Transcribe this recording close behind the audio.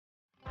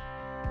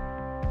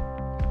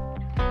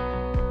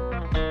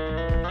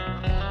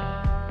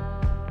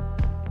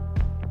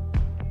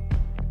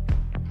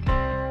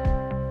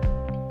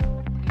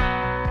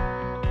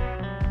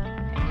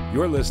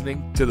You're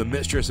listening to the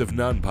Mistress of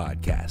None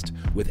podcast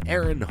with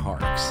Erin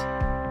Harkes.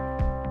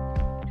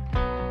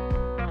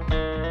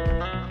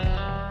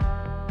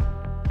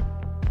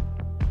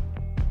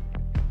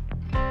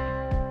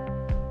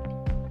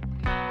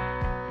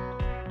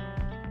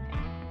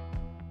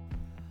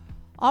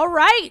 All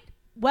right.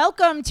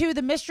 Welcome to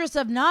the Mistress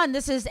of None.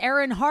 This is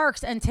Erin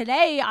Harkes, and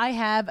today I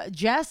have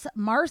Jes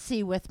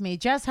Marcy with me.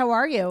 Jes, how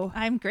are you?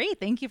 I'm great.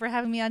 Thank you for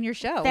having me on your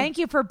show. Thank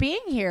you for being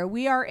here.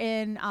 We are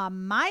in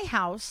my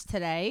house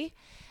today.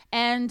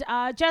 And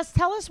Jes,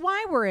 tell us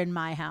why we're in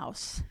my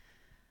house.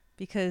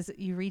 Because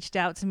you reached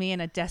out to me in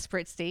a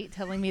desperate state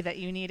telling me that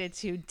you needed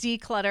to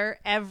declutter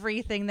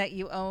everything that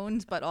you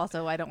owned, but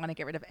also I don't want to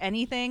get rid of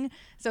anything.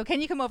 So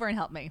can you come over and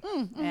help me?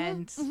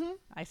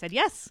 I said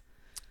yes.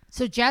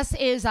 So Jes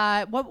is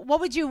what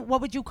would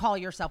you call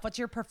yourself? What's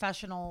your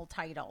professional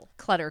title?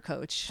 Clutter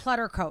coach.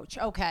 Clutter coach.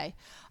 Okay.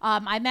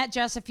 I met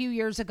Jes a few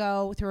years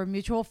ago through a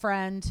mutual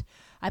friend.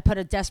 I put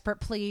a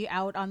desperate plea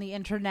out on the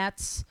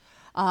internets.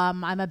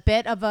 I'm a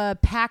bit of a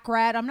pack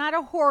rat. I'm not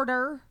a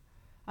hoarder.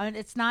 I mean,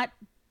 it's not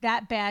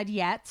that bad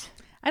yet.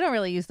 I don't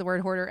really use the word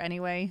hoarder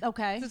anyway.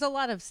 Okay. There's a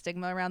lot of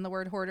stigma around the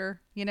word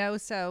hoarder,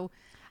 so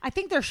I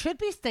think there should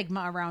be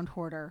stigma around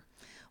hoarder.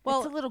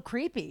 Well, it's a little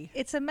creepy.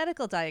 It's a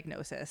medical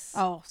diagnosis.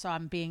 Oh, so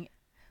I'm being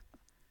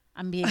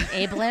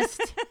ableist?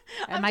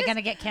 Am I going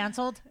to get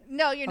canceled?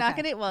 No, you're not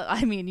going to. Well,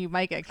 I mean, you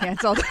might get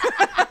canceled.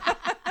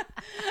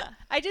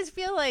 I just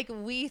feel like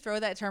we throw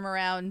that term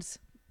around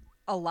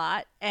a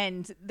lot,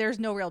 and there's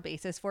no real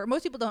basis for it.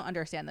 Most people don't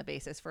understand the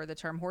basis for the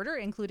term hoarder,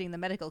 including the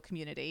medical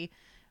community,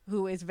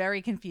 who is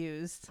very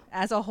confused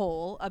as a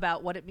whole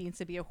about what it means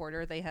to be a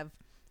hoarder. They have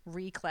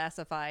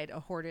reclassified a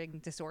hoarding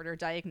disorder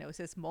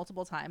diagnosis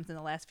multiple times in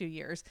the last few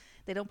years.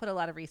 They don't put a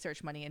lot of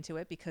research money into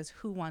it because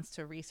who wants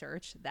to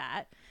research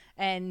that?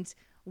 And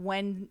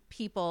when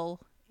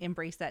people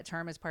embrace that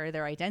term as part of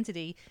their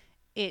identity,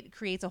 it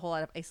creates a whole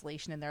lot of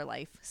isolation in their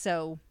life.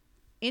 So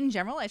in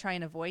general, I try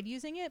and avoid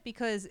using it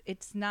because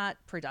it's not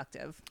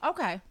productive.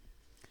 Okay.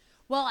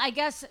 Well, I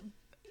guess,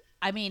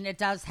 it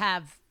does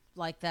have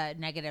like the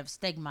negative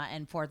stigma,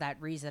 and for that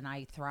reason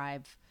I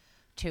strive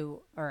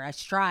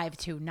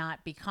to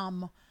not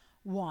become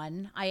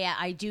one.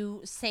 I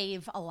do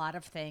save a lot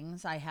of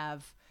things. I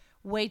have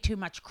way too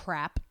much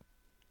crap,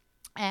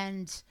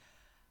 and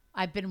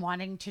I've been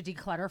wanting to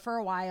declutter for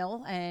a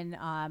while, and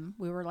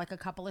we were like a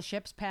couple of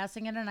ships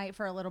passing in a night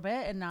for a little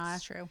bit, and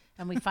that's true.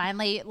 And we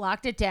finally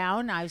locked it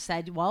down. I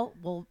said, well,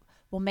 we'll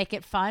make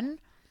it fun.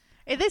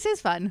 This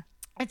is fun.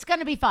 It's going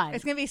to be fun.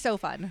 It's going to be so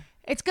fun.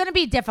 It's going to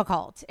be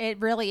difficult. It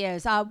really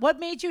is. What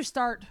made you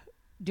start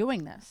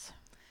doing this?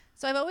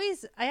 So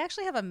I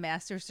actually have a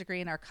master's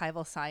degree in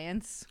archival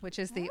science, which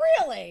is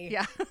Really?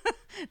 Yeah.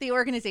 The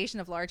organization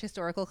of large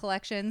historical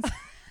collections.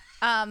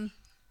 I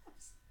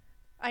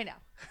know.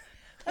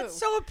 That's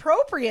so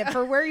appropriate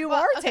for where you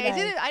are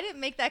today. I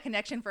didn't make that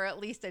connection for at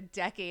least a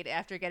decade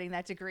after getting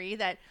that degree,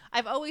 that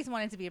I've always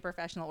wanted to be a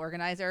professional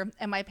organizer.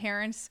 And my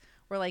parents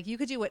were like, you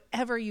could do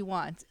whatever you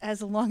want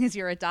as long as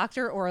you're a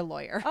doctor or a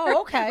lawyer.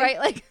 Oh, okay. Right?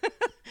 Like,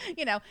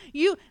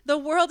 the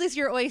world is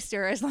your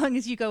oyster as long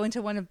as you go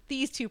into one of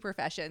these two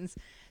professions.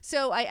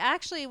 So I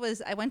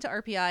went to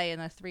RPI in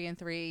a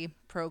 3-3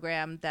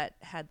 program that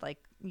had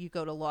you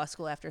go to law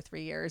school after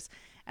 3 years.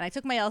 And I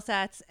took my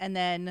LSATs and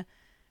then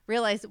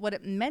realized what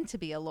it meant to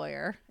be a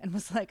lawyer and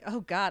was like,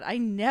 oh God, I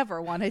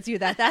never want to do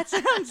that. That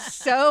sounds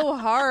so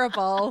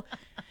horrible.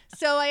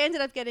 So I ended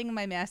up getting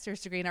my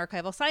master's degree in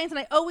archival science, and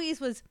I always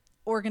was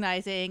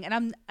organizing,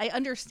 and I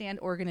understand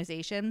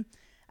organization.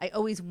 I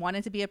always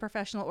wanted to be a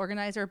professional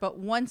organizer, but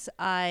once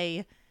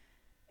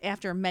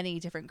after many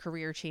different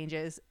career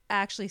changes,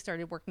 actually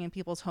started working in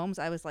people's homes,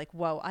 I was like,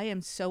 whoa, I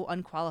am so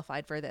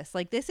unqualified for this.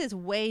 Like, this is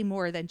way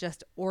more than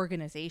just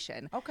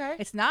organization. Okay.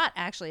 It's not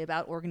actually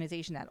about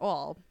organization at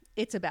all.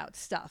 It's about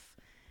stuff.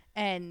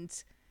 And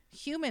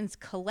humans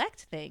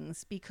collect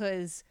things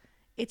because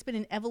it's been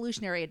an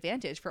evolutionary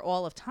advantage for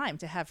all of time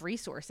to have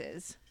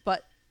resources.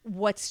 But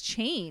what's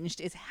changed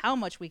is how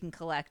much we can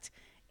collect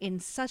in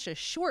such a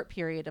short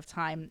period of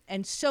time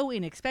and so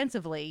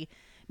inexpensively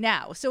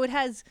now. So it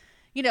has,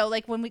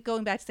 when we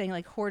going back to saying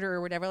like hoarder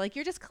or whatever, like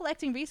you're just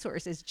collecting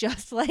resources,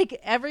 just like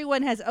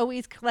everyone has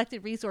always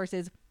collected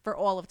resources for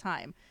all of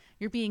time.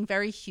 You're being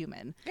very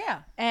human.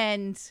 Yeah.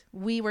 And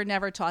we were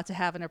never taught to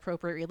have an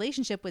appropriate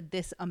relationship with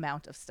this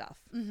amount of stuff.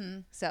 Mm-hmm.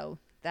 So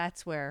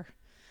that's where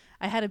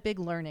I had a big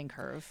learning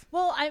curve.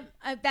 Well,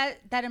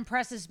 that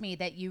impresses me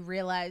that you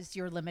realized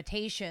your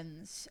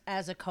limitations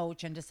as a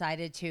coach and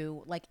decided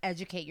to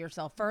educate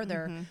yourself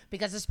further,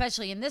 because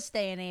especially in this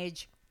day and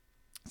age,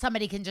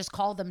 somebody can just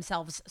call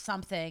themselves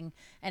something,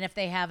 and if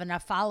they have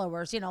enough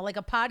followers, like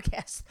a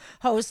podcast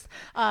host,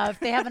 if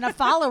they have enough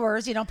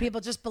followers,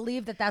 people just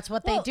believe that that's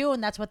what they do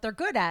and that's what they're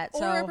good at.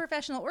 Or a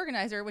professional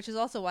organizer, which is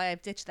also why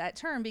I've ditched that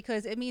term,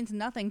 because it means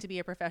nothing to be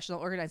a professional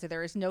organizer.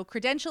 There is no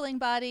credentialing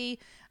body.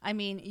 I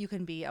mean, you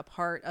can be a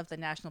part of the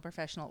National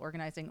Professional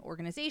Organizing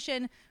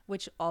Organization,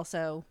 which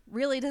also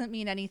really doesn't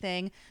mean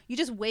anything. You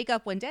just wake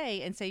up one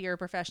day and say you're a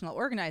professional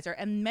organizer.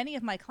 And many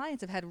of my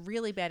clients have had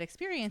really bad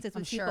experiences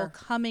with people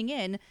coming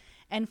in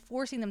and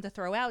forcing them to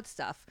throw out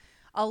stuff.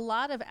 A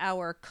lot of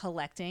our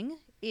collecting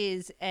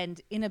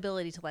and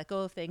inability to let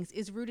go of things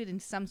is rooted in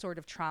some sort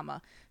of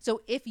trauma.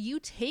 So if you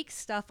take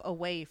stuff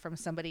away from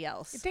somebody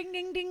else, ding,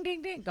 ding, ding,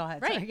 ding, ding. Go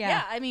ahead. Right. Sorry.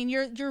 Yeah. I mean,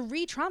 you're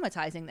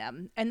re-traumatizing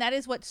them. And that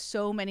is what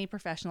so many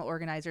professional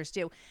organizers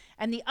do.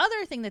 And the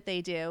other thing that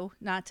they do,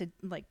 not to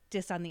like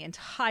diss on the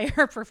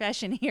entire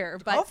profession here,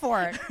 but go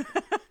for it.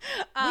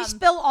 We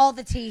spill all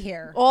the tea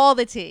here. All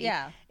the tea.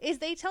 Yeah. Is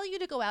they tell you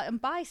to go out and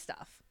buy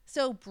stuff.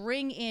 So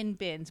bring in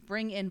bins,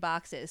 bring in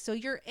boxes. So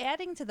you're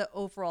adding to the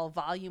overall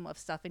volume of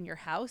stuff in your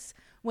house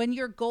when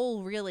your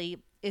goal really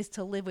is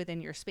to live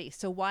within your space.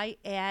 So why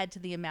add to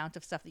the amount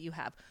of stuff that you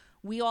have?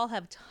 We all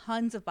have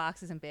tons of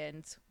boxes and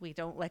bins. We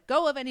don't let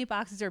go of any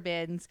boxes or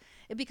bins.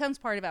 It becomes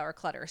part of our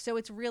clutter. So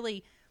it's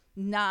really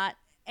not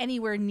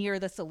anywhere near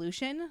the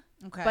solution.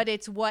 Okay. But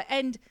it's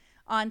and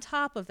on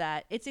top of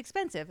that, it's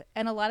expensive.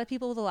 And a lot of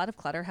people with a lot of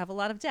clutter have a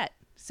lot of debt.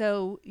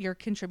 So you're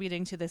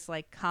contributing to this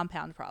like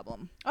compound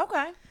problem.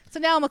 Okay. So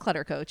now I'm a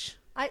clutter coach.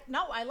 I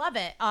love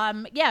it.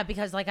 Yeah,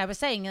 because like I was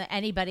saying,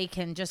 anybody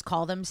can just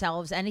call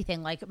themselves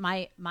anything. Like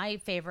my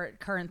favorite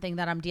current thing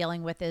that I'm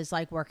dealing with is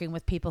like working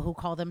with people who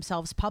call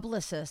themselves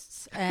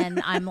publicists, and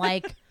I'm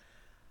like,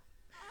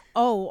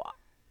 oh,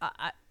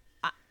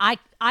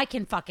 I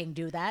can fucking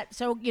do that.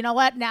 So you know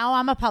what? Now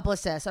I'm a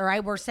publicist. All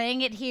right, we're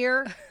saying it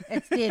here.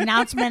 The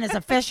announcement is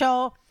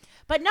official.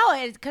 But no,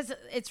 because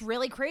it's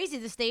really crazy,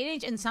 the state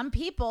age, and some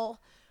people,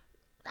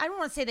 I don't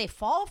want to say they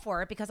fall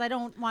for it because I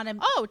don't want to.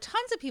 Oh,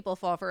 tons of people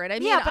fall for it. I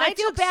mean, yeah, but I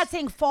feel bad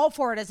saying fall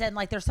for it as in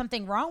like there's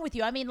something wrong with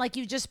you. I mean, like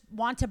you just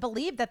want to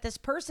believe that this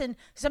person,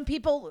 some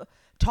people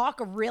talk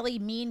a really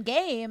mean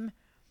game.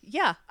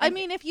 Yeah. I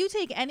mean, if you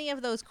take any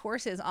of those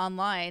courses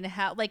online,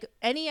 like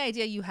any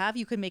idea you have,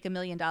 you could make $1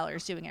 million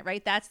doing it,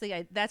 right?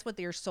 That's what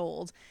they're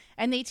sold.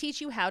 And they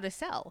teach you how to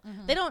sell.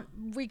 Mm-hmm. They don't,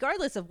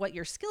 regardless of what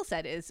your skill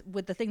set is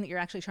with the thing that you're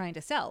actually trying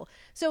to sell.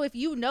 So if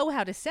you know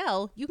how to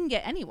sell, you can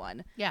get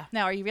anyone. Yeah.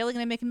 Now, are you really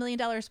going to make $1 million?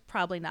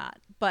 Probably not.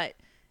 But,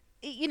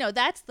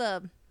 that's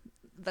the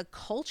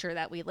culture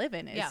that we live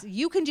in is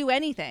you can do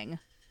anything.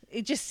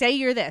 Just say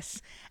you're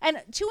this.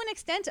 And to an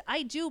extent,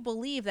 I do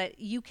believe that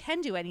you can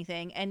do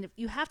anything and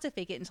you have to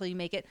fake it until you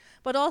make it.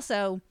 But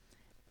also,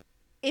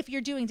 if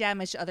you're doing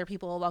damage to other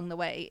people along the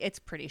way, it's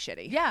pretty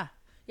shitty. Yeah.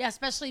 Yeah,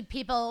 especially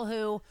people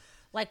who,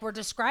 like we're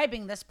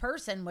describing this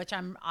person, which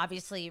I'm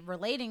obviously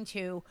relating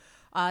to,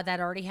 that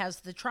already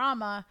has the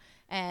trauma.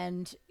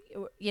 And,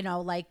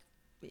 like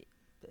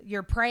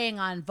you're preying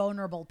on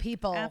vulnerable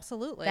people.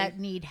 Absolutely. That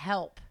need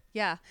help.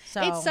 Yeah.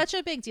 So it's such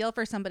a big deal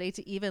for somebody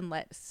to even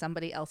let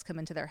somebody else come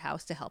into their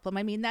house to help them.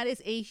 I mean, that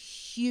is a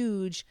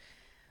huge,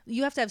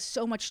 you have to have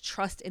so much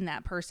trust in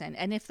that person.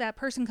 And if that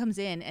person comes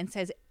in and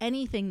says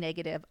anything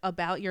negative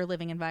about your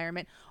living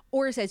environment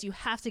or says you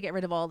have to get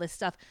rid of all this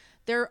stuff,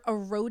 they're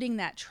eroding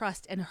that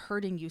trust and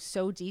hurting you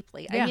so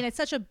deeply. Yeah. I mean, it's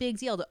such a big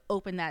deal to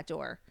open that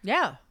door.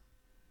 Yeah.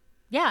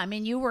 Yeah. I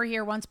mean, you were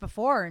here once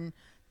before and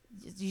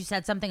you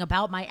said something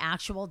about my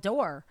actual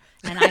door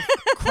and I've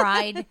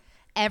cried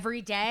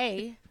every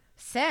day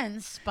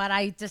since, but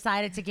I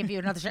decided to give you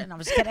another shit. No, I'm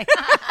just kidding.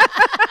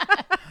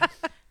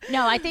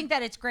 No, I think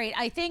that it's great.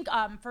 I think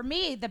for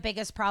me, the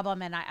biggest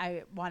problem, and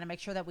I want to make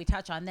sure that we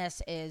touch on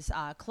this, is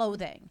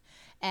clothing.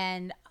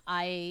 And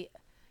I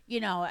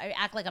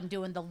act like I'm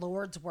doing the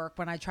Lord's work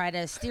when I try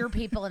to steer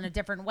people in a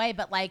different way.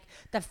 But like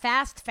the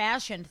fast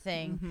fashion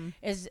thing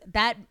is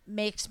that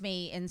makes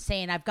me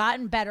insane. I've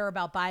gotten better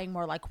about buying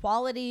more like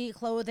quality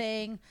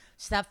clothing,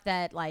 stuff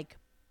that like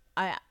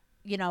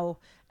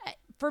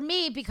for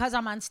me, because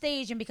I'm on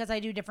stage and because I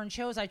do different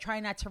shows, I try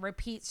not to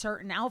repeat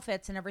certain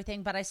outfits and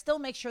everything, but I still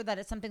make sure that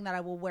it's something that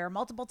I will wear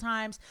multiple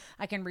times.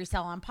 I can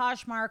resell on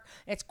Poshmark.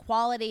 It's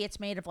quality. It's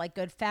made of like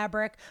good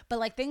fabric, but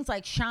like things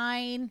like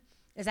Shine,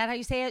 is that how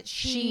you say it?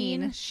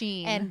 Sheen.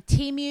 And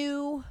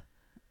Temu.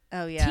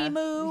 Oh yeah.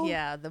 Temu.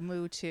 Yeah, the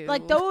Moo too.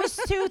 Like those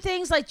two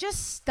things, like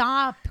just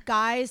stop,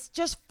 guys.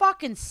 Just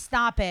fucking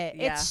stop it.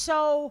 Yeah. It's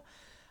so...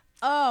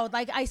 Oh,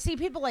 like I see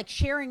people like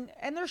sharing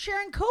and they're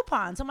sharing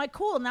coupons. I'm like,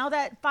 cool. Now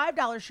that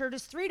 $5 shirt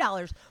is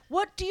 $3.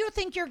 What do you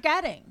think you're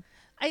getting?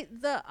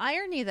 The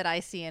irony that I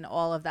see in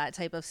all of that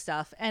type of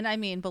stuff, and I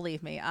mean,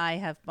 believe me, I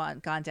have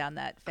gone down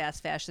that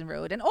fast fashion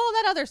road and all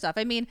that other stuff.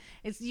 I mean,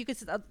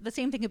 the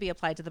same thing could be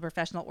applied to the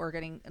professional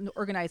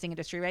organizing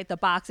industry, right? The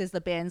boxes,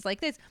 the bins,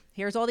 like this.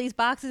 Here's all these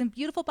boxes and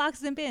beautiful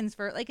boxes and bins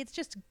for like, it's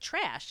just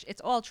trash.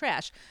 It's all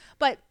trash.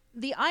 But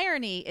the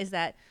irony is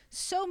that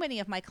so many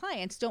of my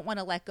clients don't want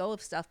to let go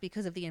of stuff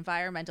because of the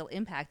environmental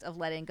impact of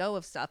letting go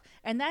of stuff.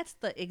 And that's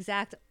the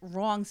exact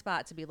wrong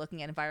spot to be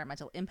looking at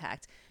environmental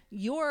impact.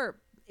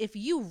 If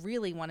you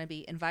really want to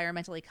be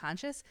environmentally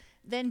conscious,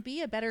 then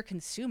be a better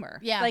consumer.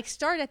 Yeah. Like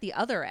start at the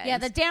other end. Yeah,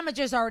 the damage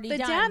is already done.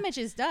 The damage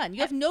is done.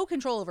 You have no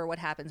control over what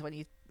happens when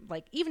you,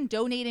 like, even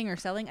donating or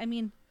selling. I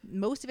mean,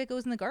 most of it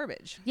goes in the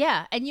garbage.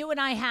 Yeah. And you and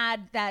I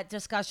had that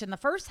discussion the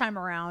first time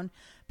around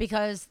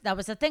because that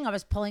was the thing. I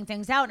was pulling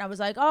things out and I was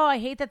like, oh, I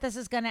hate that this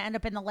is going to end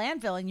up in the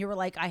landfill. And you were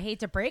like, I hate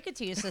to break it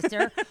to you,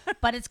 sister,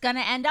 but it's going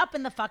to end up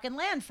in the fucking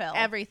landfill.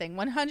 Everything.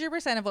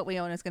 100% of what we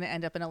own is going to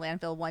end up in a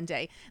landfill one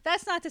day.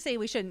 That's not to say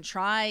we shouldn't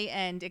try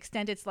and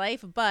extend its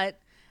life. But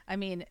I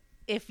mean,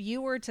 if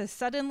you were to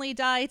suddenly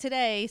die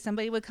today,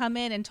 somebody would come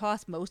in and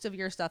toss most of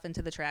your stuff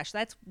into the trash.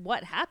 That's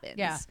what happens.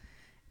 Yeah.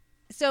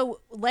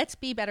 So let's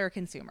be better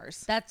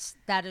consumers.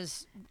 That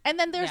is. And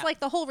then there's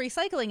like the whole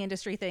recycling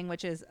industry thing,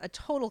 which is a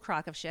total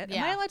crock of shit. Yeah.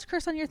 Am I allowed to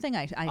curse on your thing?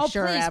 I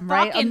sure please am,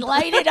 right? Fucking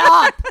light it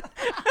up.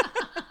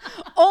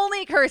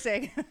 Only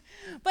cursing.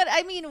 But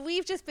I mean,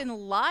 we've just been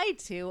lied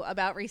to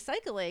about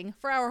recycling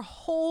for our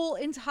whole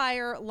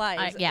entire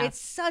lives. Yeah. It's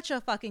such a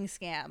fucking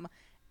scam.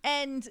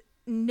 And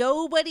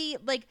nobody,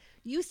 like,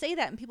 you say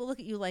that and people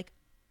look at you like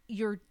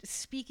you're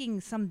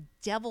speaking some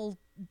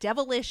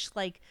devilish,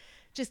 like,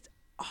 just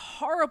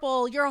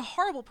horrible. You're a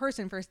horrible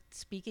person for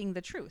speaking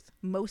the truth.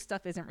 Most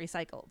stuff isn't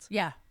recycled.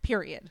 Yeah.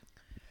 Period.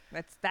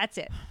 That's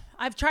it.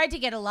 I've tried to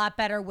get a lot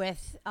better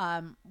with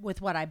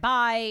what I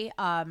buy.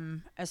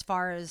 As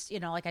far as,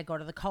 like I go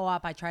to the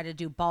co-op, I try to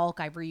do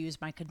bulk. I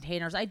reuse my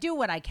containers. I do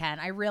what I can.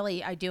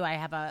 I do. I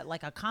have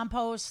a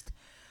compost.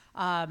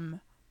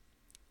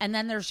 And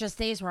then there's just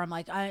days where I'm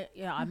like,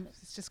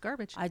 It's just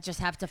garbage. I just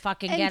have to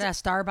fucking get a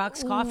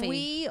Starbucks coffee.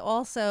 We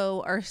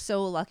also are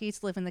so lucky to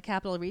live in the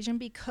capital region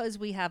because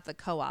we have the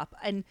co-op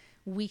and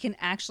we can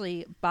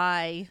actually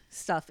buy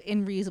stuff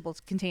in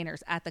reusable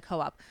containers at the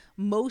co-op.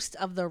 Most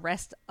of the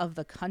rest of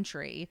the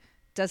country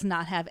does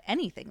not have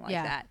anything like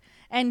that.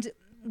 And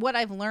what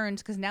I've learned,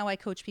 because now I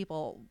coach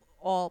people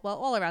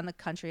all around the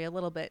country, a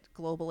little bit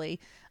globally.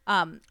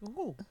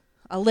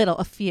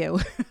 A few.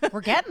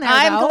 We're getting there.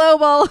 I'm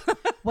global.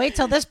 Wait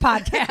till this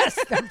podcast.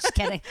 I'm just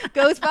kidding.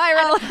 Goes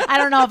viral. I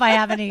don't know if I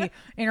have any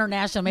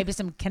international, maybe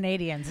some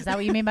Canadians. Is that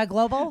what you mean by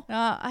global?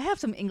 I have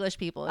some English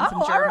people and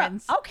some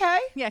Germans. Right. Okay.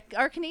 Yeah.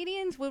 Are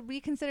Canadians, would we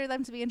consider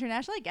them to be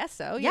international? I guess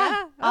so.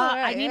 Yeah.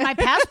 Right. I need my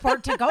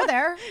passport to go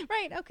there.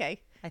 Right. Okay.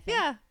 I think.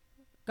 Yeah.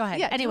 Go ahead.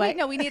 Yeah. Anyway.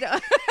 We need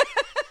a...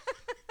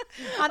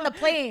 On the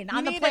plane.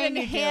 You need an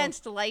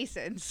enhanced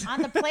license.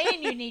 On the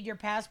plane, you need your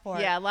passport.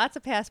 Yeah, lots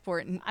of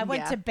passport. I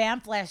went to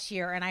Banff last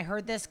year, and I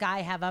heard this guy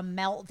have a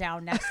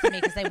meltdown next to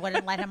me because they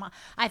wouldn't let him on.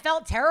 I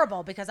felt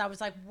terrible because I was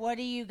like, what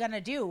are you going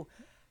to do?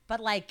 But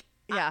like,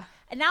 yeah.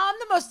 And now I'm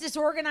the most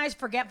disorganized,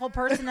 forgetful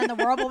person in the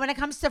world. But when it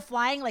comes to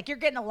flying, like you're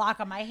getting a lock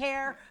on my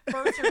hair,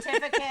 birth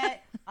certificate,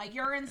 a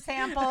urine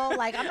sample.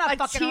 Like I'm not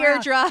fucking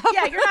teardrop.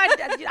 Yeah, you're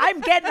not.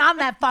 I'm getting on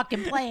that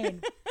fucking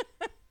plane.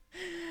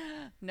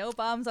 No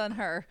bombs on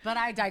her. But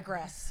I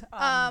digress.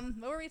 What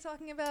were we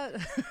talking about?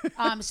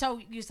 So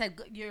you said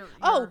you're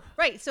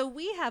right. So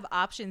we have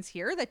options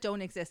here that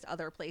don't exist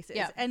other places.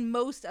 Yeah. And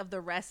most of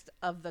the rest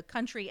of the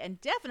country and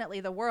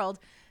definitely the world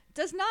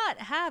does not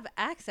have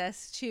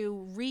access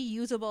to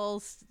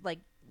reusable, like,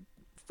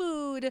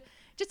 food.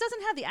 Just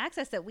doesn't have the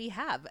access that we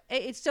have.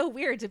 It's so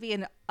weird to be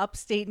in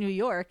upstate New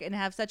York and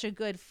have such a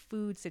good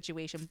food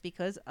situation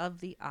because of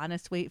the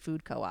Honest Weight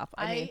Food Co-op.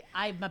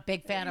 I'm a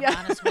big fan of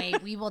Honest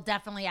Weight. We will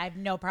definitely. I have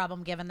no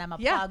problem giving them a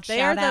plug. They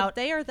Shout out.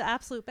 They are the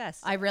absolute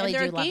best. I really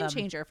and do love them. They're a game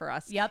changer for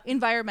us. Yep.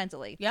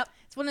 Environmentally. Yep.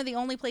 It's one of the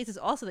only places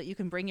also that you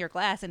can bring your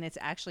glass and it's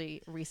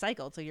actually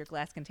recycled. So your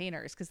glass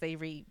containers, because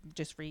they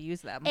just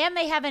reuse them. And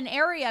they have an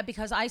area,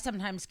 because I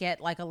sometimes get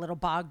like a little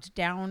bogged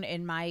down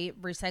in my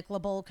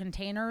recyclable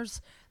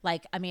containers.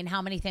 Like, I mean,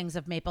 how many things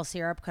of maple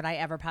syrup could I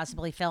ever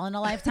possibly fill in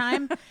a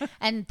lifetime?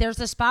 And there's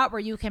a spot where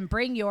you can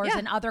bring yours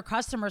and other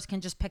customers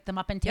can just pick them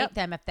up and take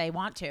them if they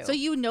want to. So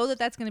you know that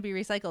that's going to be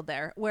recycled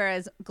there.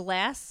 Whereas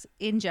glass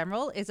in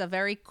general is a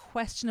very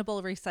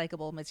questionable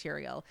recyclable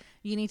material.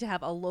 You need to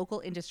have a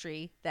local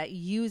industry that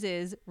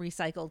uses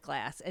recycled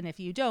glass. And if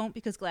you don't,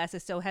 because glass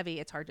is so heavy,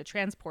 it's hard to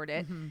transport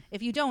it. Mm-hmm.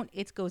 If you don't,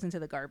 it goes into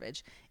the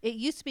garbage. It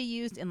used to be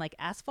used in like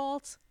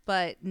asphalt,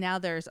 but now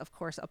there's, of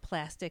course, a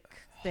plastic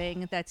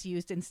thing that's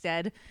used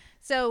instead.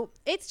 So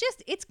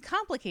it's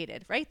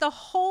complicated, right? The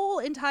whole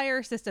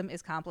entire system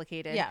is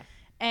complicated. Yeah.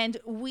 And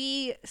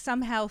we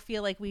somehow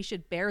feel like we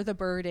should bear the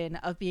burden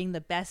of being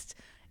the best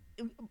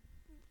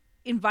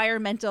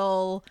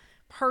environmental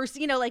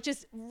person, like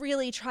just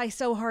really try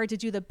so hard to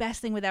do the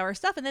best thing with our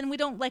stuff. And then we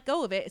don't let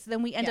go of it. So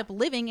then we end up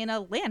living in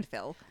a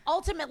landfill.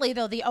 Ultimately,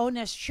 though, the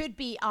onus should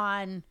be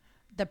on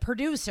the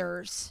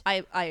producers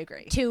I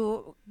agree.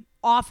 to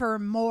offer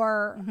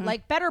more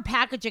like better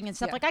packaging and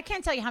stuff. Yeah. Like I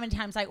can't tell you how many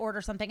times I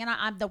order something and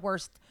I'm the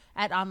worst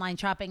at online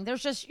shopping.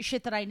 There's just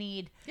shit that I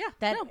need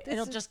that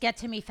it'll just get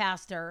to me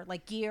faster,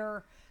 like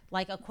gear,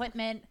 like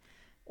equipment,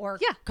 or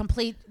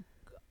complete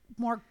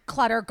more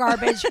clutter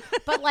garbage.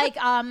 But like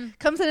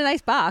comes in a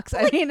nice box.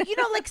 like, I mean, you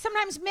know, like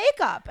sometimes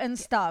makeup and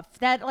stuff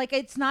that like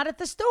it's not at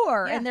the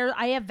store, and there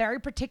I have very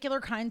particular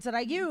kinds that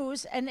I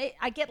use, and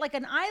I get like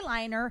an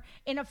eyeliner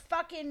in a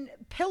fucking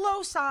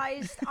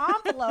pillow-sized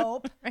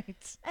envelope,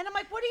 right? and I'm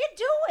like, what are you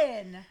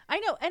doing? I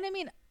know, and I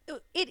mean,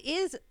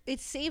 it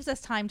saves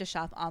us time to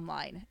shop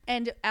online,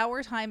 and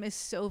our time is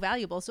so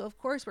valuable, so of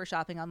course we're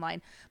shopping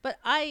online. But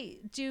I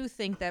do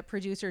think that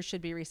producers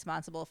should be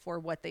responsible for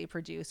what they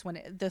produce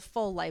the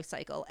full life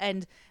cycle.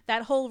 And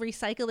that whole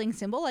recycling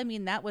symbol, I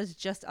mean, that was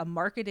just a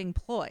marketing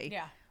ploy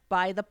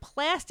by the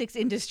plastics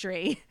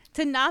industry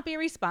to not be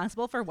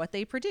responsible for what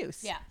they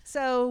produce.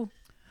 So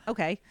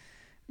okay.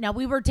 Now,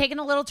 we were taking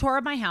a little tour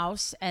of my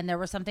house, and there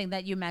was something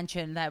that you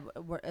mentioned that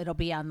it'll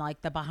be on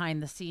like the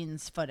behind the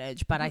scenes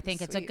footage. But I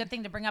think it's a good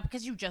thing to bring up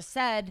because you just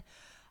said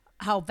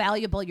how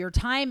valuable your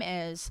time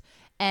is.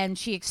 And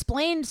she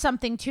explained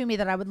something to me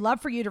that I would love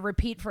for you to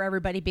repeat for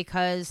everybody,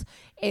 because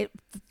it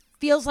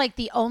feels like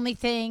the only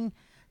thing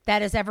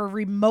that has ever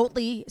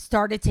remotely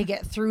started to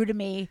get through to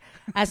me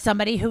as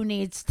somebody who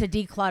needs to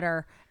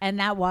declutter. And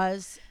that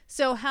was...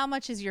 So how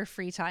much is your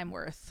free time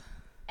worth?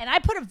 And I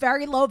put a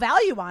very low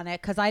value on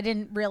it because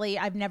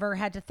I've never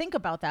had to think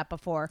about that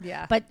before.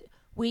 Yeah. But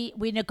we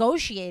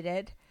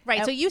negotiated.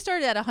 Right. So you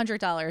started at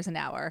 $100 an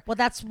hour. Well,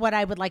 that's what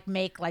I would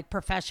make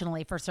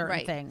professionally for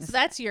certain things. So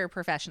that's your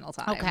professional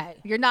time. Okay.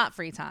 You're not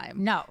free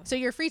time. No. So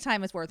your free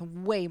time is worth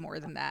way more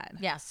than that.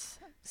 Yes.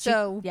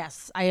 So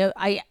yes, it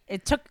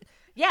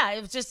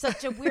was just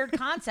such a weird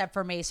concept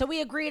for me. So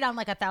we agreed on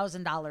like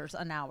 $1,000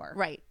 an hour.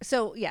 Right.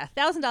 So yeah,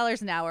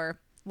 $1,000 an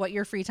hour, what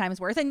your free time is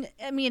worth. And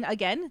I mean,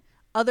 again,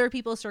 other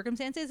people's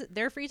circumstances,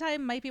 their free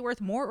time might be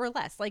worth more or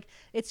less. Like,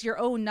 it's your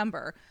own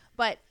number.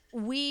 But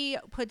we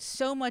put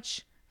so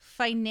much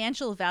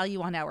financial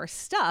value on our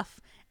stuff,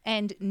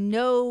 and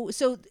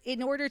so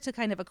in order to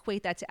kind of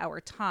equate that to our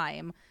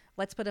time,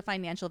 let's put a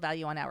financial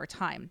value on our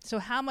time. So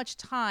how much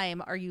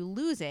time are you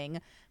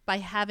losing by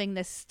having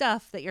this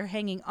stuff that you're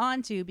hanging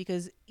on to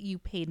because you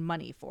paid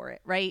money for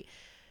it, right?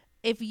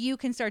 If you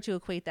can start to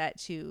equate that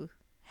to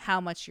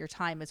how much your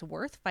time is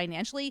worth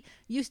financially,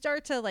 you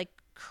start to like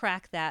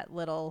crack that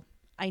little,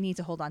 I need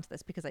to hold on to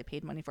this because I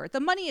paid money for it. The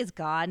money is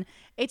gone.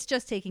 It's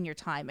just taking your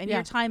time. And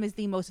your time is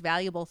the most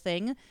valuable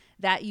thing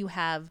that you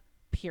have,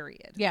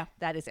 period. Yeah.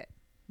 That is it.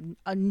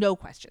 No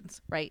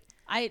questions, right?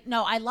 I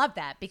love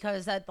that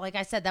because like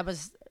I said,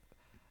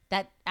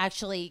 that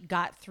actually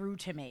got through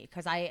to me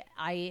because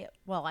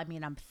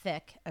I'm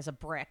thick as a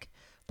brick,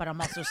 but I'm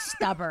also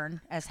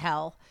stubborn as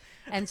hell.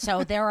 And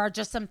so there are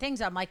just some things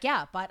I'm like,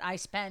 yeah, but I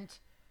spent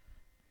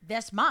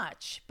this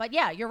much. But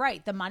yeah, you're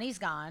right. The money's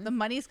gone. The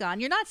money's gone.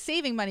 You're not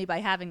saving money by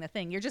having the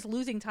thing. You're just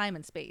losing time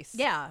and space.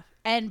 Yeah.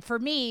 And for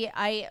me,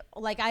 I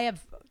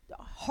have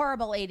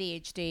horrible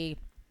ADHD,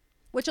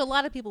 which a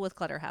lot of people with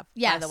clutter have,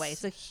 by the way.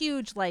 It's a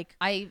huge,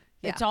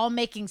 it's all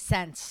making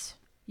sense.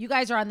 You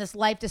guys are on this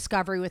life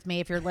discovery with me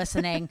if you're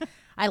listening.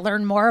 I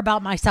learn more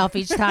about myself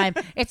each time.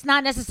 It's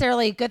not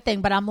necessarily a good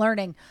thing, but I'm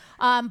learning.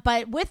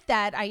 But with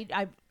that,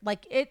 I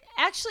like it.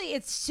 Actually,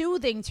 it's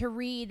soothing to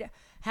read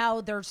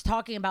how there's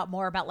talking about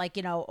more about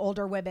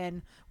older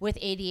women with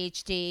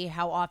ADHD,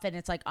 how often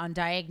it's like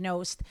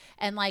undiagnosed.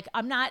 And like,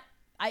 I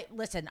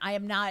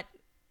am not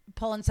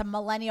pulling some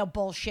millennial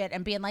bullshit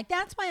and being like,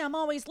 that's why I'm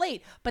always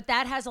late. But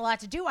that has a lot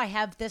to do. I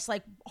have this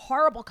like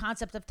horrible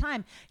concept of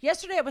time.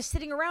 Yesterday I was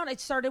sitting around, I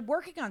started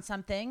working on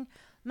something,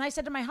 and I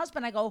said to my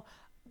husband, I go,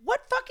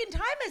 what fucking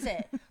time is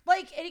it?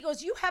 And he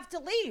goes, you have to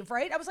leave,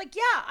 right? I was like,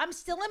 yeah, I'm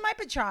still in my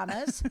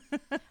pajamas.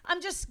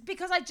 I'm just,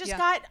 because I just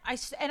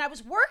and I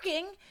was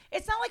working.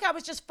 It's not like I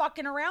was just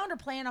fucking around or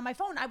playing on my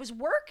phone. I was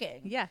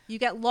working. Yeah. You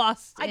get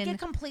lost. I get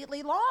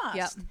completely lost.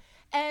 Yep.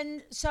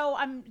 And so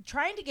I'm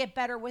trying to get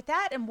better with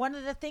that. And one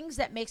of the things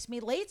that makes me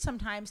late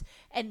sometimes,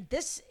 and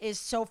this is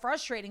so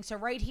frustrating. So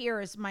right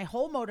here is my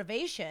whole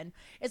motivation.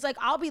 It's like,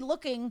 I'll be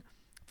looking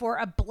for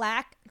a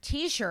black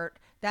t-shirt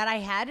that I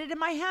had it in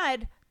my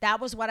head. That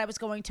was what I was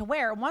going to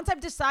wear. And once I've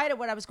decided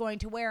what I was going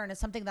to wear, and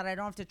it's something that I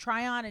don't have to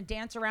try on and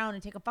dance around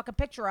and take a fucking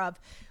picture of,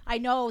 I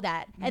know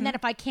that. Mm-hmm. And then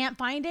if I can't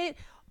find it,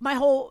 my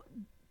whole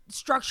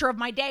structure of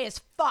my day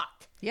is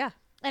fucked. Yeah.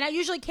 And I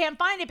usually can't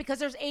find it because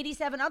there's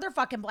 87 other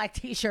fucking black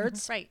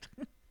t-shirts. Right.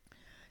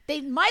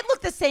 They might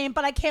look the same,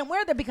 but I can't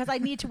wear them because I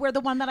need to wear the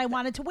one that I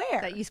wanted to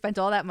wear. That you spent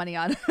all that money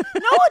on. No,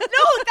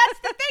 that's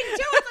the thing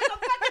too. It's like a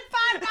fucking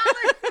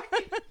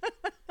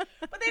 $5.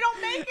 But they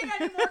don't make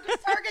it anymore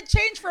because Target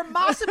changed from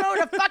Massimo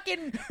to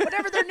fucking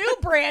whatever their new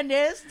brand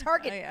is.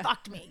 Target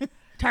fucked me.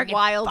 Target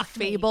Wild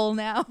Fable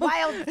me. Now.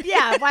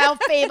 Wild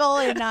Fable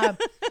and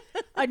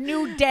A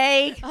new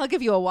day. I'll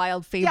give you a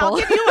wild fable. Yeah, I'll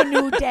give you a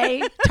new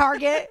day,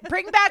 Target.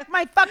 Bring back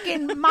my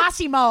fucking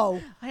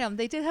Massimo.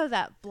 They did have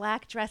that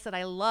black dress that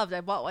I loved.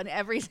 I bought one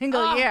every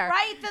single year.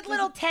 Right, the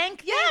little tank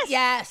thing? Yes.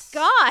 Yes.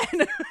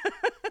 Gone.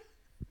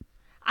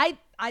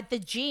 The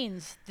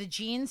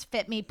jeans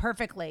fit me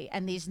perfectly.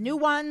 And these new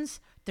ones,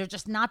 they're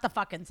just not the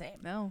fucking same.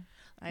 No.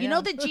 You know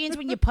the jeans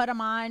when you put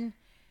them on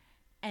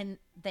and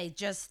they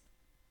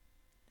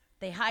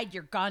hide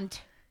your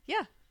gunt?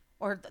 Yeah.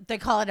 Or they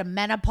call it a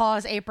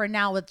menopause apron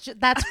now.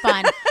 That's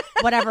fun.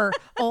 Whatever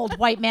old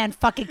white man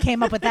fucking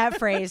came up with that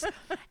phrase.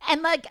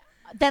 And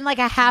then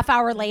a half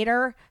hour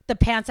later, the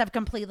pants have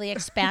completely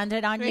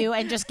expanded on you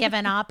and just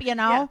given up, you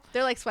know? Yeah.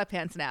 They're like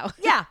sweatpants now.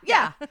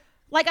 Yeah.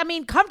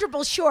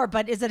 Comfortable, sure,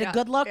 but is it a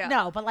good look? Yeah.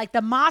 No. But like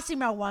the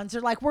Massimo ones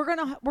are like, we're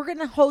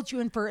gonna hold you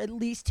in for at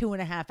least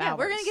 2.5 hours. Yeah,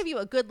 we're gonna give you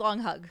a good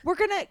long hug. We're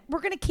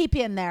gonna keep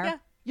you in there. Yeah.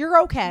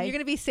 You're okay. You're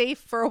gonna be safe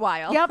for a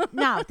while. Yep.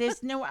 No,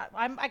 there's no.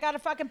 I got a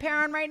fucking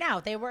pair on right now.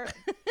 They were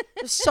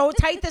so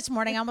tight this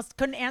morning. I almost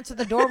couldn't answer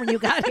the door when you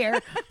got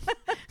here.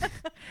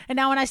 And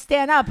now when I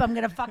stand up, I'm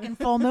gonna fucking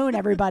full moon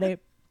everybody.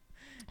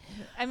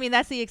 I mean,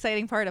 that's the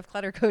exciting part of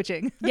clutter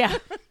coaching. Yeah.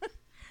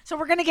 So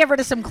we're gonna get rid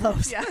of some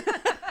clothes. Yeah.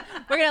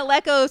 We're gonna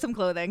let go of some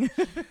clothing.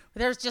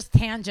 There's just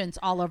tangents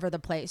all over the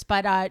place.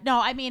 But no,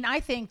 I mean,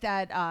 I think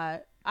that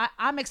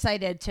I'm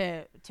excited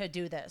to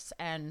do this.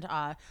 And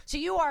so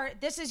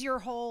this is your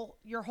whole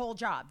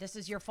job. This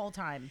is your full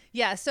time.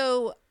 Yeah.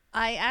 So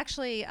I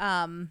actually,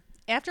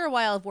 after a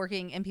while of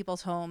working in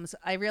people's homes,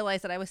 I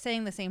realized that I was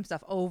saying the same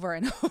stuff over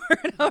and over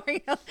and over.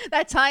 You know,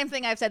 that time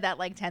thing, I've said that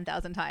like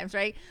 10,000 times,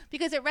 right?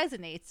 Because it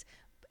resonates.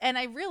 And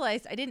I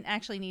realized I didn't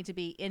actually need to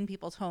be in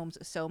people's homes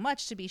so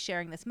much to be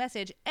sharing this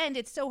message. And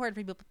it's so hard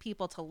for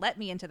people to let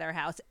me into their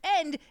house.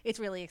 And it's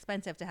really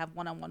expensive to have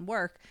one-on-one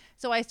work.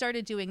 So I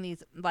started doing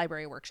these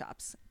library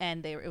workshops.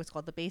 And it was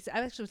called I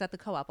actually was at the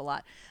co-op a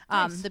lot.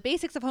 Nice. The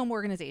Basics of Home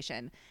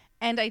Organization.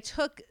 And I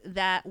took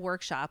that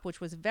workshop,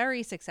 which was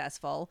very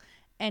successful,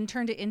 and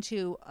turned it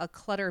into a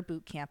clutter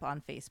boot camp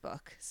on Facebook.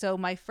 So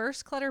my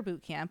first clutter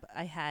boot camp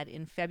I had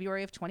in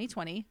February of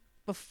 2020.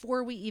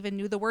 Before we even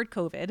knew the word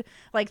COVID,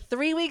 like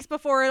 3 weeks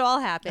before it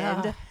all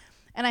happened. Ugh.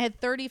 And I had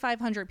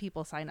 3,500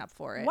 people sign up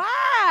for it.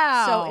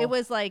 Wow. So it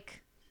was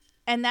like,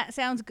 and that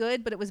sounds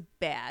good, but it was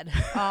bad.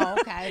 Oh,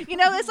 okay. You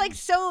know, it's like,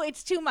 so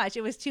it's too much.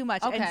 It was too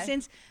much. Okay.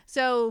 And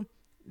so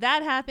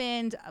that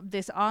happened,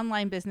 this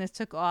online business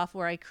took off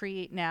where I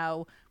create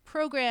now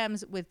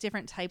programs with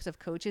different types of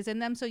coaches in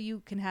them, so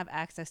you can have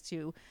access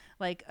to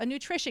like a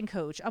nutrition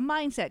coach, a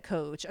mindset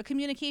coach, a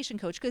communication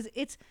coach, because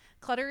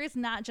clutter is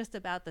not just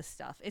about the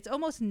stuff. It's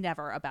almost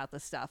never about the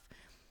stuff.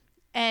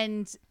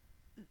 And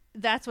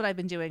that's what I've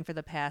been doing for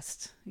the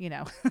past,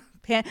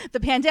 the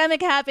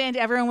pandemic happened,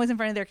 everyone was in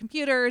front of their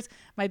computers,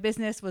 my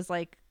business was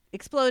like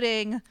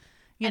exploding,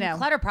 and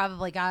clutter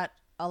probably got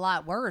a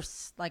lot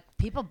worse. Like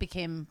people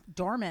became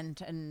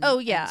dormant and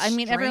I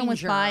mean, everyone was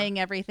stranger. buying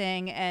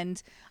everything, and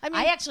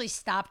I actually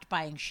stopped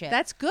buying shit.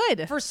 That's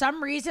good. For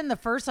some reason, the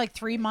first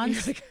 3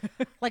 months,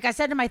 like I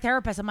said to my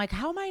therapist, I'm like,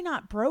 how am I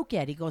not broke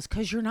yet? He goes,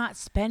 because you're not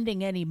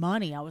spending any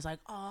money. I was like,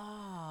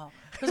 oh,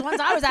 because once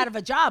I was out of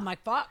a job, I'm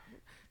like, fuck,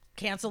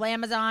 cancel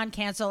Amazon,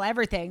 cancel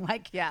everything.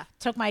 Like,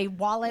 took my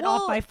wallet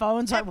off my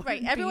phone. So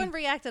right. Everyone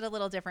reacted a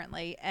little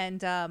differently, and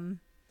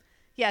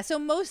so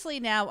mostly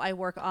now I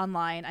work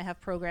online. I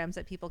have programs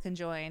that people can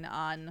join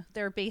on.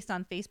 They're based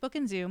on Facebook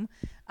and Zoom.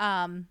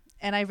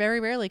 And I very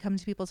rarely come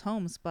to people's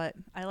homes, but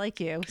I like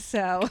you.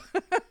 So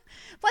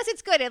plus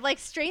it's good. It like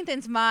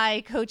strengthens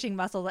my coaching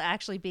muscle to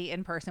actually be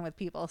in person with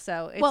people.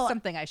 So it's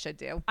something I should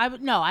do. I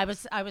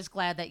was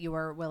glad that you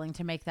were willing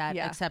to make that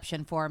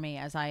exception for me,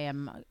 as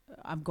I'm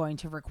going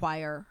to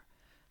require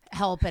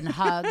help and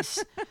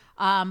hugs.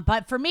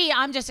 But for me,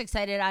 I'm just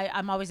excited.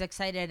 I'm always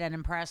excited and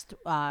impressed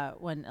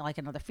when like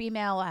another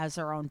female has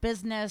her own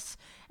business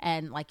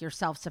and like you're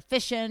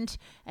self-sufficient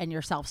and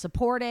you're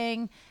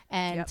self-supporting,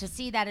 and to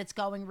see that it's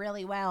going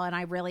really well. And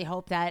I really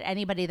hope that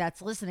anybody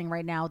that's listening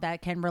right now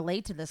that can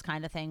relate to this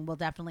kind of thing will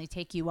definitely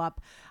take you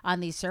up on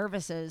these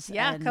services.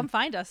 Yeah, and come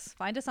find us.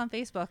 Find us on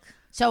Facebook.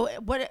 So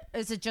what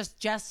is it?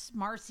 Just Jes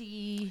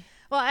Marcy?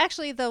 Well,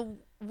 actually, the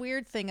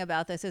weird thing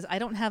about this is I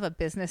don't have a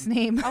business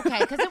name. Okay,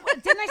 because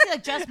didn't I say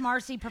like Jes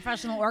Marcy,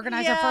 professional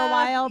organizer for a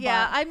while?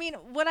 Yeah, I mean,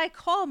 what I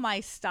call my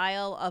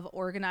style of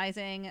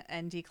organizing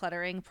and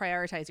decluttering,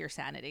 prioritize your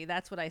sanity.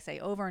 That's what I say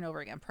over and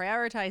over again.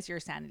 Prioritize your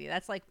sanity.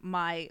 That's like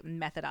my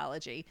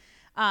methodology.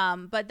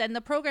 But then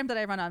the programs that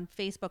I run on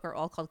Facebook are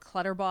all called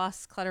Clutter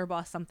Boss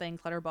something,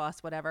 Clutter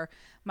Boss, whatever.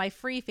 My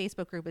free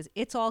Facebook group is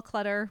It's All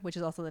Clutter, which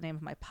is also the name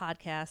of my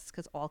podcast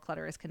because all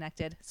clutter is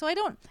connected. So I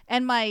don't,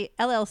 and my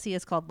LLC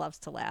is called Loves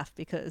to Laugh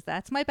because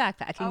that's my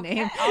backpacking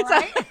name. All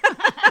right.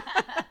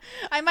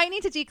 I might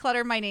need to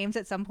declutter my names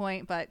at some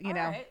point, but you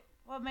know. Right.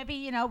 Well,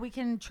 maybe, we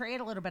can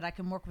trade a little bit. I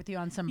can work with you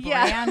on some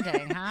Yeah.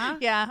 branding, huh?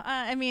 Yeah,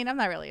 I mean, I'm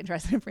not really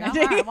interested in No?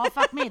 branding. All right, well,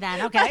 fuck me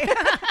then. Okay.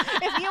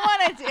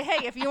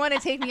 If you want to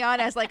take me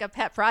on as like a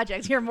pet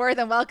project, you're more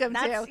than welcome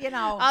That's, to.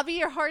 I'll be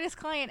your hardest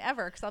client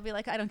ever because I'll be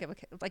like, I don't give a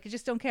like, I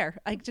just don't care.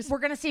 We're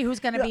gonna see who's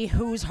gonna be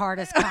whose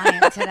hardest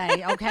client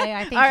today. Okay,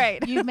 I think All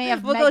right. you may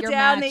have We'll met go your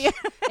down match.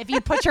 If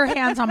you put your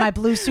hands on my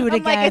blue suit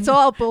I'm again, like, it's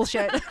all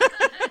bullshit.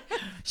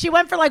 she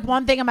went for like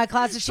one thing in my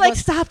class. And she like, goes,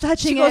 stop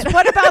touching she it. goes,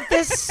 what about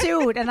this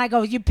suit? And I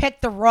go, you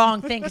picked the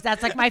wrong thing because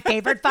that's like my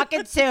favorite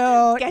fucking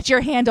suit. Get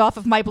your hand off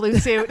of my blue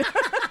suit.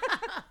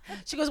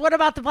 She goes, what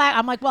about the black?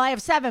 I'm like, well, I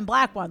have 7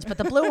 black ones, but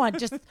the blue one,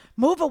 just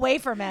move away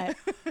from it.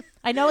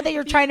 I know that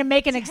you're trying to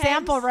make an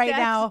example right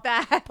now,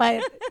 back.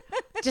 but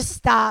just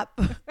stop.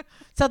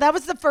 So that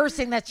was the first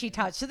thing that she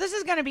touched. So this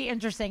is going to be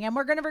interesting, and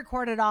we're going to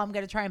record it all. I'm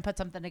going to try and put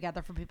something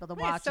together for people to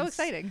watch. It's so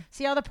exciting.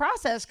 See how the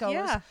process goes.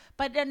 Yeah.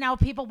 But now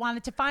people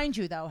wanted to find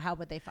you, though. How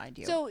would they find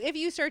you? So if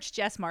you search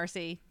Jes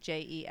Marcy,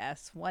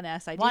 Jes, one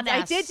S. I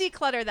did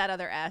declutter that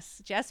other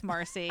S. Jes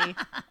Marcy,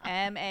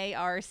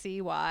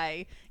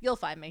 Marcy. You'll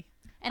find me.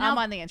 And I'm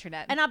on the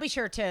internet. And I'll be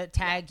sure to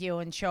tag you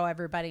and show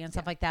everybody and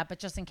stuff like that. But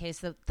just in case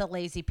the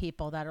lazy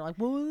people that are like,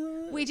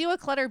 what? We do a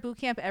clutter boot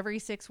camp every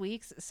 6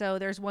 weeks. So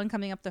there's one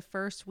coming up the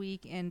first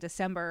week in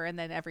December and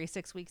then every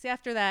 6 weeks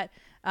after that.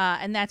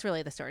 And that's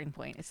really the starting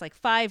point. It's like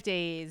 5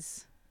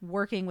 days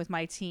working with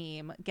my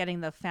team,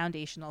 getting the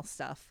foundational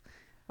stuff,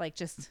 like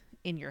just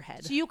in your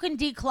head. So you can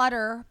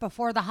declutter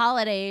before the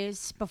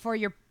holidays, before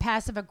your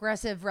passive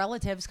aggressive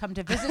relatives come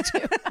to visit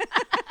you.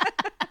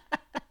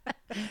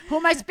 Who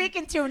am I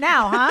speaking to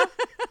now, huh?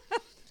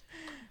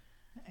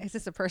 Is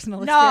this a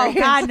personal No, experience?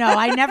 God, no.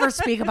 I never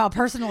speak about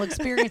personal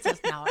experiences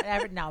now.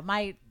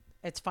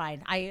 It's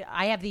fine.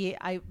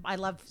 I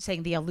love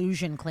saying the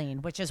illusion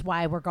clean, which is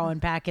why we're going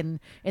back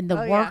in the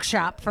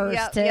workshop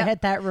first to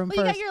hit that room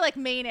well, first. You got your like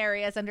main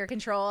areas under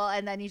control,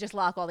 and then you just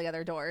lock all the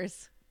other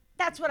doors.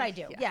 That's what I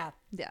do. Yeah.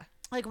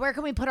 Like, where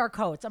can we put our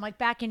coats? I'm like,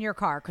 back in your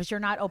car because you're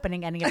not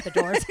opening any of the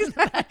doors.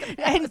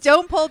 And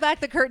don't pull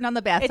back the curtain on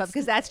the bathtub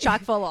because that's chock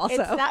full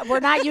also.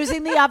 We're not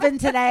using the oven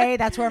today.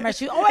 That's where my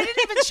shoe. Oh, I didn't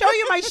even show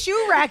you my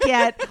shoe rack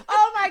yet.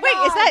 Oh, my God.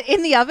 Wait, is that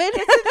in the oven?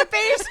 It's in the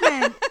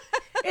basement.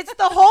 It's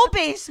the whole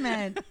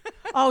basement.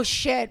 Oh,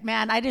 shit,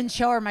 man. I didn't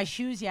show her my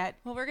shoes yet.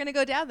 Well, we're going to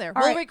go down there.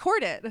 All We'll right.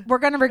 record it. We're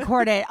going to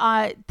record it.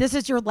 This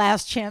is your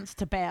last chance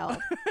to bail.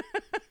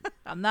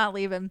 I'm not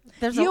leaving.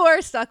 You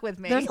are stuck with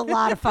me. There's a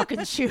lot of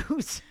fucking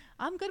shoes.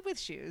 I'm good with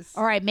shoes.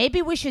 All right,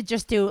 maybe we should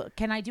just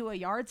can I do a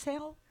yard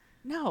sale?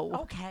 No.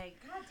 Okay.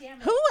 God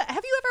damn it.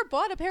 Have you ever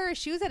bought a pair of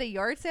shoes at a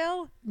yard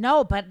sale?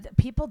 No, but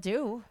people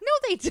do. No,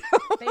 they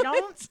don't. They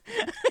don't?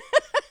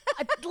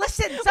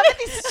 Listen, some of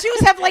these shoes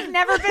have like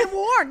never been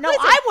worn. No,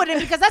 I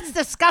wouldn't because that's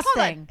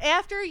disgusting.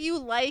 After you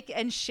like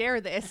and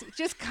share this,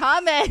 just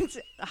comment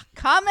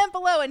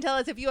below and tell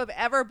us if you have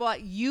ever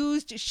bought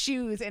used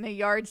shoes in a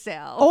yard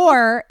sale.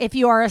 Or if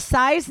you are a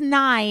size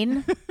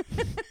 9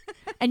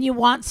 and you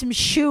want some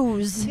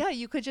shoes. Yeah,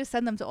 you could just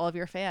send them to all of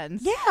your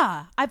fans.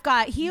 Yeah. I've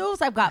got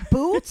heels. I've got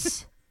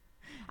boots.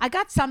 I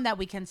got some that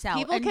we can sell.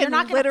 People and can you're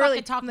not going to literally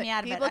fucking talk me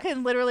out of it. People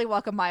can literally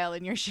walk a mile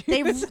in your shoes.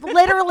 They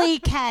literally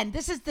can.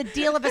 This is the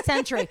deal of a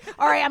century.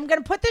 All right, I'm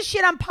going to put this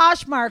shit on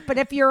Poshmark, but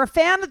if you're a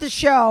fan of the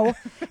show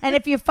and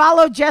if you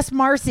follow Jes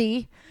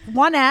Marcy,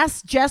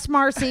 1S, Jes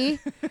Marcy,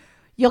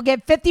 you'll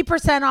get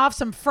 50% off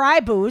some Fry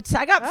boots.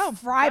 I got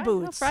Fry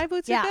boots. No, Fry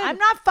boots are yeah, good. I'm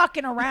not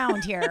fucking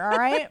around here, all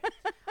right?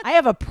 I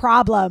have a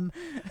problem.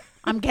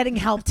 I'm getting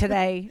help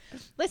today.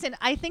 Listen,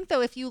 I think, though,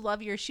 if you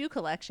love your shoe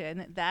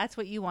collection, that's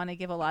what you want to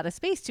give a lot of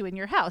space to in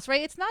your house,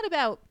 right? It's not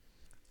about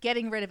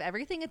getting rid of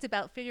everything. It's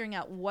about figuring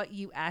out what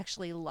you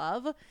actually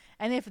love.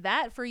 And if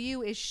that for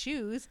you is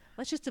shoes,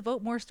 let's just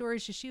devote more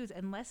storage to shoes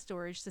and less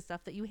storage to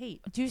stuff that you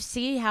hate. Do you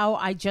see how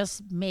I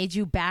just made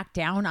you back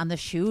down on the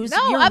shoes?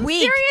 No, You're I'm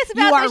weak. serious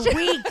about you are the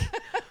shoes. weak.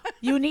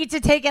 You need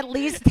to take at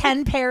least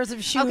 10 pairs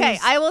of shoes. Okay,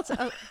 I will.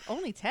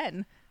 Only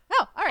 10.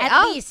 Oh, all right.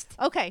 At least.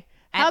 Okay.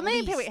 At How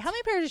many least.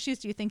 pairs of shoes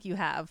do you think you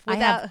have? I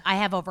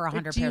have over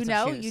 100 Do pairs you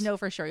know? of shoes. You know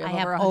for sure. You I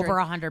have have over 100. over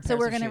 100 So pairs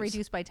we're of going to shoes.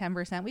 reduce by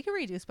 10%. We could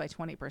reduce by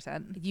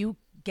 20%. You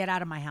get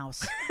out of my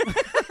house.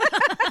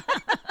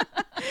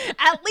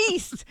 At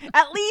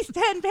least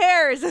 10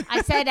 pairs.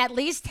 I said at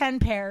least 10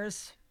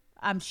 pairs.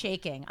 I'm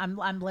shaking.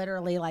 I'm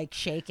literally like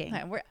shaking.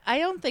 I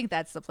don't think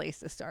that's the place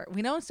to start.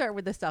 We don't start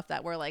with the stuff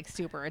that we're like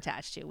super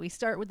attached to. We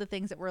start with the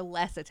things that we're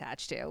less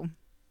attached to.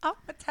 I'm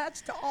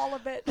attached to all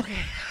of it.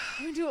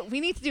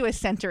 We need to do a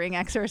centering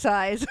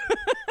exercise.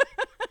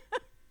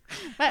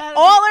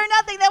 All or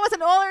nothing. That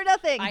wasn't all or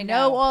nothing. I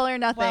know. No all or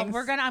nothing.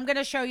 Well, I'm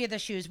gonna show you the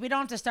shoes. We don't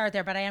have to start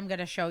there, but I am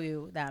gonna show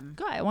you them.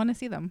 Good. I want to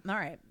see them. All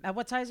right.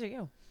 What size are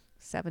you?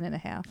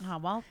 7.5. Oh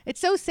well.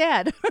 It's so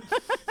sad.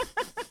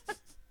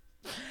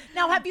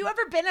 Now, have you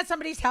ever been at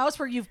somebody's house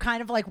where you've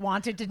kind of like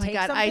wanted to take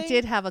something? I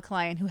did have a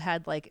client who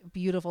had like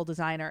beautiful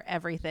designer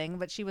everything,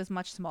 but she was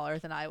much smaller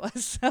than I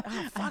was. So.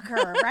 Oh, fuck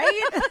her,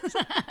 right?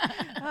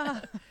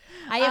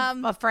 I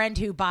have a friend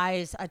who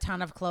buys a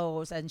ton of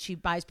clothes, and she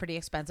buys pretty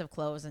expensive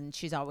clothes, and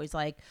she's always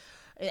like,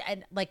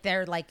 and like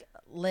they're like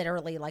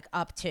literally like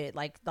up to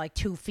like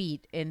 2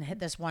 feet in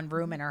this one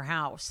room in her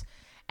house.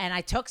 And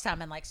I took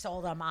some and like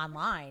sold them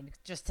online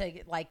just to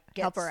like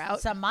get Help her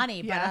out. some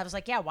money. Yeah. But I was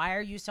like, yeah, why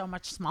are you so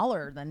much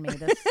smaller than me?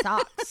 This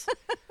sucks.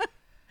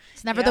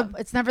 It's never Yep.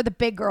 it's never the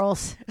big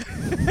girls.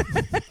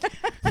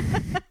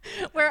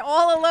 We're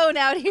all alone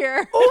out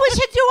here. Oh, we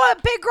should do a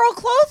big girl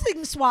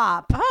clothing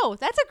swap. Oh,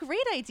 that's a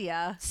great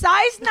idea.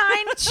 Size 9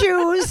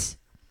 shoes.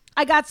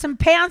 I got some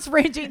pants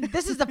ranging.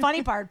 This is the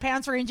funny part.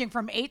 Pants ranging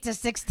from 8 to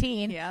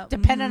 16, Yeah.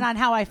 depending on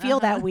how I feel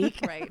that week.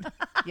 Right.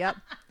 Yep.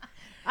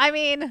 I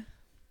mean,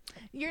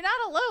 you're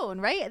not alone,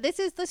 right? This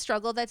is the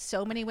struggle that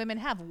so many women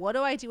have. What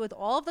do I do with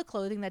all of the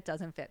clothing that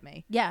doesn't fit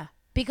me? Yeah,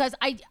 because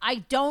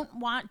I don't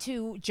want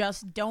to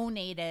just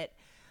donate it.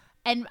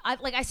 And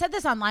I said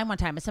this online one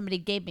time and somebody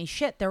gave me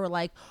shit. They were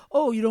like,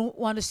 oh, you don't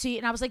want to see it.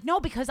 And I was like, no,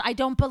 because I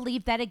don't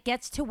believe that it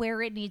gets to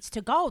where it needs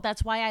to go.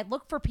 That's why I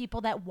look for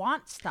people that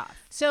want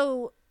stuff.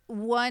 So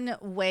one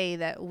way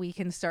that we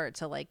can start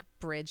to like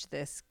bridge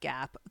this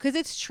gap, because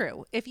it's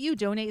true. If you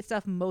donate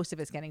stuff, most of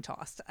it's getting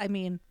tossed. I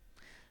mean,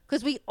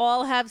 because we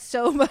all have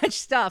so much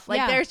stuff.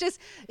 Like there's just,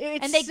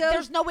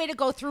 there's no way to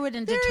go through it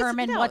and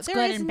determine what's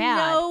good and bad.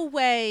 There is no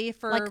way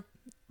for like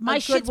my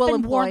shit's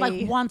been worn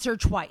like once or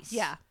twice.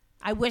 Yeah.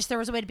 I wish there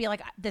was a way to be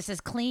like, this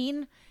is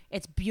clean.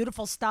 It's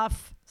beautiful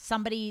stuff.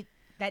 Somebody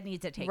that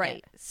needs to take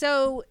it.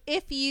 So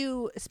if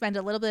you spend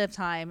a little bit of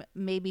time,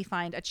 maybe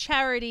find a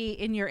charity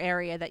in your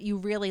area that you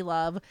really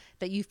love,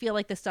 that you feel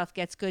like the stuff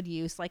gets good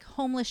use. Like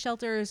homeless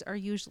shelters are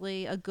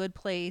usually a good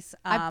place.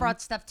 I've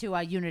brought stuff to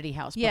a Unity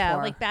House before. Yeah,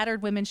 like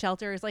battered women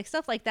shelters, like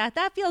stuff like that.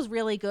 That feels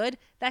really good.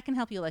 That can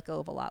help you let go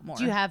of a lot more.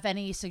 Do you have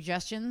any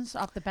suggestions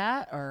off the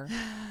bat, or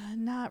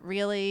not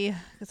really?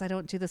 Because I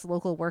don't do this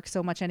local work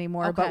so much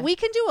anymore. Okay. But we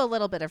can do a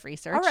little bit of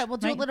research. All right, we'll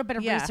do a little bit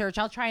of research.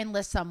 I'll try and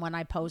list some when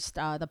I post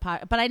the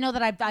pod. But I know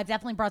that I've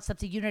definitely brought stuff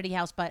to Unity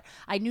House, but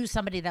I knew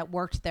somebody that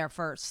worked there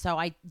first, so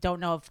I don't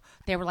know if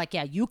they were like,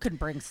 yeah, you can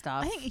bring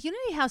stuff. I think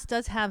Unity House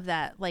does have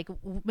that, like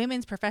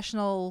women's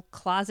professional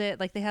closet.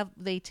 Like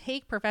they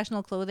take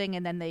professional clothing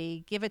and then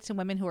they give it to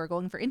women who are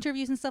going for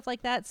interviews and stuff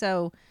like that.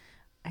 So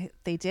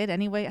they did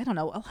anyway. I don't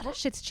know. A lot of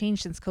shit's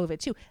changed since COVID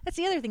too. That's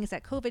the other thing, is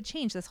that COVID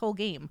changed this whole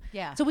game.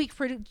 Yeah. So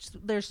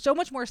there's so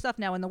much more stuff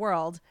now in the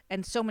world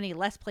and so many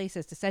less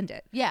places to send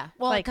it. Yeah.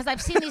 Well, because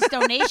I've seen these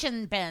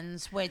donation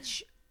bins,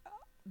 which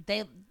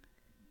they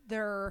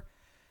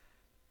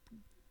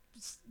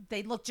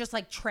look just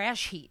like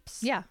trash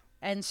heaps. Yeah.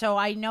 And so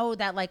I know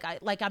that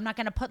I'm not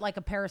going to put like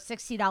a pair of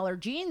 $60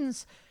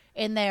 jeans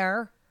in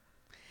there.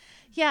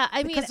 Yeah,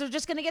 I mean, because they're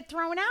just going to get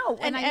thrown out.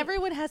 And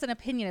everyone has an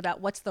opinion about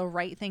what's the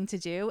right thing to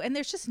do. And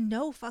there's just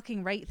no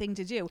fucking right thing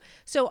to do.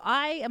 So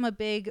I am a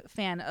big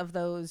fan of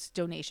those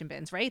donation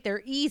bins, right?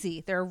 They're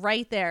easy. They're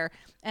right there.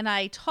 And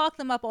I talk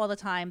them up all the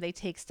time. They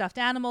take stuffed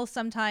animals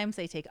sometimes.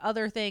 They take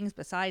other things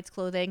besides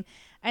clothing.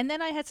 And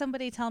then I had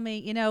somebody tell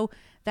me,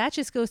 that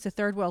just goes to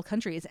third world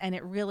countries. And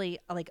it really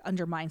like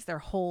undermines their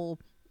whole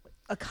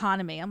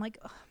economy. I'm like,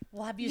 ugh.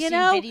 Well, have you seen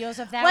videos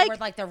of that where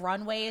like the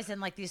runways in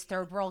like these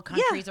third world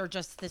countries are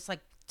just this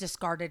like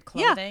discarded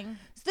clothing? Yeah.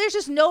 So there's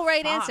just no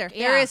right answer.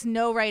 Yeah. There is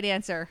no right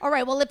answer. All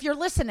right. Well, if you're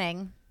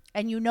listening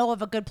and you know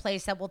of a good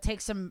place that will take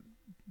some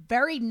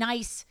very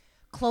nice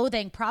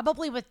clothing,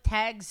 probably with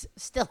tags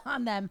still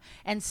on them,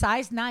 and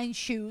size 9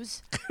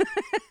 shoes.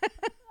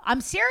 I'm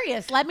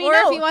serious. Let me know.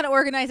 Or if you want to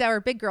organize our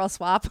big girl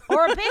swap.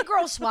 Or a big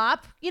girl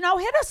swap,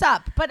 hit us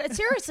up. But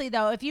seriously,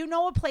 though, if you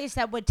know a place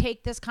that would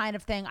take this kind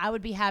of thing, I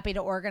would be happy to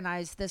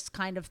organize this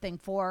kind of thing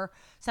for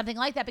something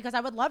like that, because I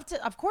would love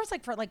to, of course,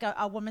 like for like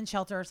a women's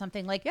shelter or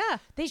something. Like, yeah,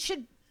 they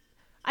should.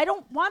 I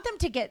don't want them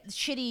to get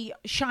shitty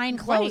Shine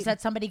clothes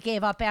that somebody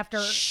gave up after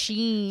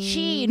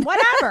Sheen,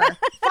 whatever.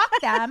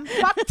 Fuck them.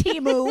 Fuck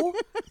Temu.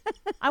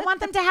 I want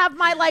them to have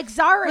my like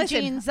Zara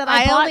jeans that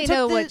I bought. I only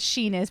know what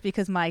Sheen is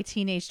because my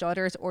teenage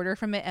daughters order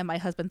from it, and my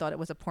husband thought it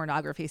was a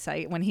pornography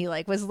site when he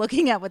like was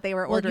looking at what they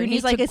were ordering.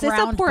 He's like, "Is this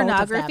a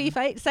pornography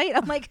site?"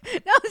 I'm like,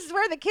 "No, this is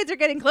where the kids are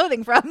getting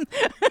clothing from."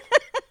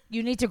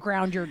 You need to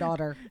ground your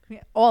daughter.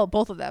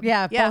 Both of them.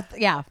 Yeah, both.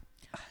 Yeah.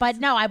 But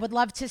no, I would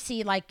love to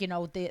see like,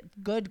 the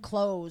good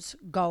clothes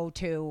go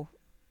to,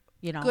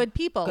 good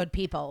people. Good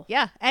people.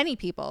 Yeah. Any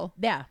people.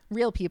 Yeah.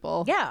 Real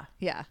people. Yeah.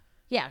 Yeah.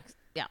 Yeah.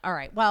 Yeah. All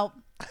right. Well,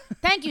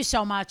 thank you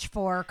so much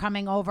for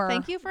coming over.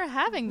 Thank you for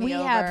having me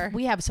over.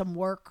 We have some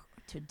work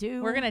to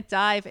do. We're going to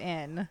dive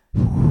in.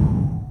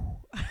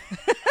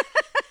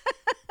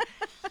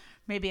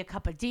 Maybe a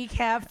cup of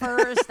decaf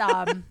first.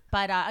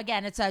 But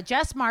again, it's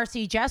Jes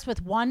Marcy, Jes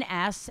with 1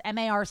 S,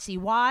 Marcy.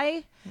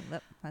 We've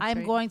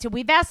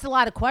asked a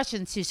lot of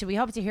questions too, so we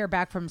hope to hear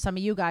back from some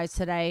of you guys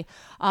today.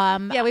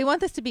 Yeah, we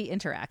want this to be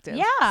interactive.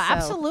 Yeah,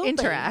 absolutely.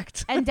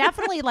 Interact. And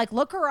definitely like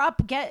look her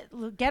up, get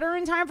her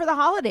in time for the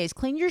holidays.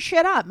 Clean your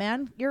shit up,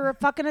 man. You're a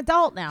fucking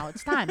adult now.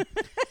 It's time.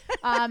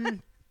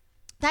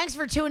 Thanks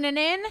for tuning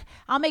in.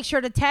 I'll make sure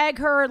to tag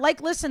her,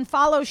 listen,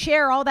 follow,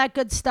 share, all that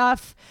good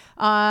stuff.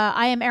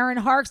 I am Erin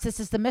Harkes. This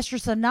is the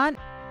Mistress of None.